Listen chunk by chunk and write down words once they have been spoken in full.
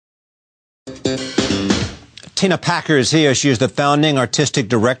Tina Packer is here. She is the founding artistic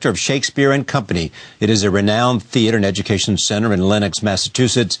director of Shakespeare and Company. It is a renowned theater and education center in Lenox,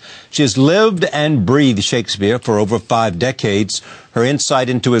 Massachusetts. She has lived and breathed Shakespeare for over 5 decades. Her insight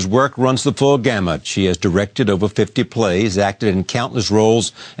into his work runs the full gamut. She has directed over 50 plays, acted in countless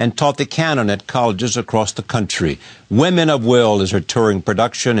roles, and taught the canon at colleges across the country. Women of Will is her touring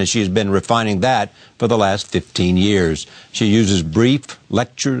production, and she has been refining that for the last 15 years. She uses brief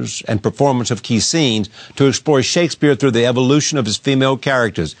lectures and performance of key scenes to explore Shakespeare through the evolution of his female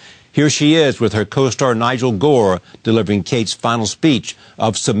characters. Here she is with her co-star Nigel Gore delivering Kate's final speech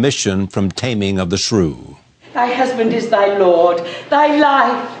of submission from Taming of the Shrew. Thy husband is thy lord, thy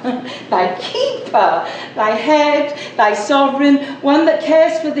life, thy keeper, thy head, thy sovereign, one that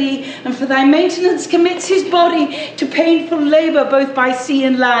cares for thee, and for thy maintenance commits his body to painful labour both by sea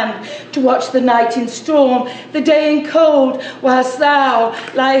and land, to watch the night in storm, the day in cold, whilst thou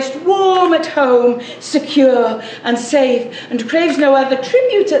liest warm at home, secure and safe, and craves no other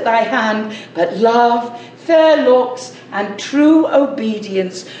tribute at thy hand, but love, fair looks, and true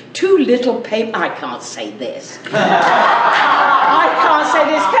obedience. Too little payment. I can't say this. I can't say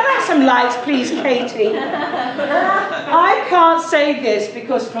this. Can I have some lights, please, Katie? I can't say this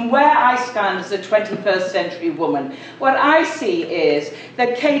because from where I stand as a 21st century woman, what I see is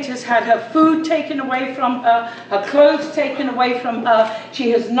that Kate has had her food taken away from her, her clothes taken away from her.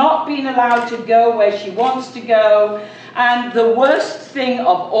 She has not been allowed to go where she wants to go. And the worst thing of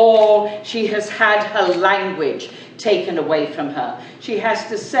all, she has had her language taken away from her. She has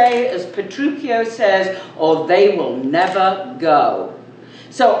to say, as Petruchio says, or they will never go.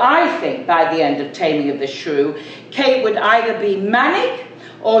 So I think by the end of Taming of the Shrew, Kate would either be manic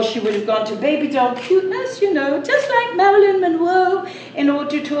or she would have gone to baby doll cuteness, you know, just like Marilyn Monroe, in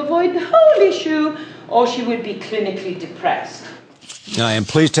order to avoid the whole issue, or she would be clinically depressed. I am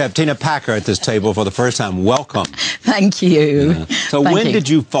pleased to have Tina Packer at this table for the first time. Welcome. Thank you. So when did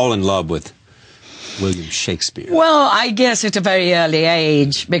you fall in love with William Shakespeare? Well, I guess at a very early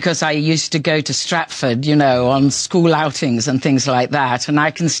age, because I used to go to Stratford, you know, on school outings and things like that. And I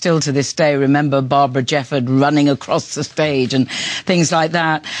can still to this day remember Barbara Jefford running across the stage and things like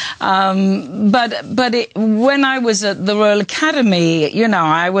that. When I was at the Royal Academy, you know,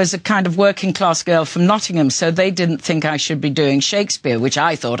 I was a kind of working class girl from Nottingham, so they didn't think I should be doing Shakespeare, which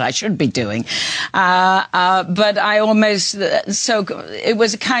I thought I should be doing. But I almost, so it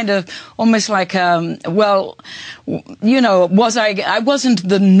was a kind of almost like well, you know, I wasn't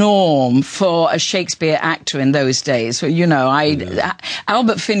the norm for a Shakespeare actor in those days. You know,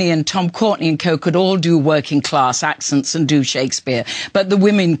 Albert Finney and Tom Courtenay and co could all do working class accents and do Shakespeare, but the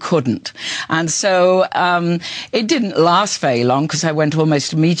women couldn't. And so it didn't last very long because I went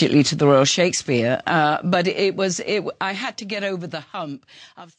almost immediately to the Royal Shakespeare. But I had to get over the hump of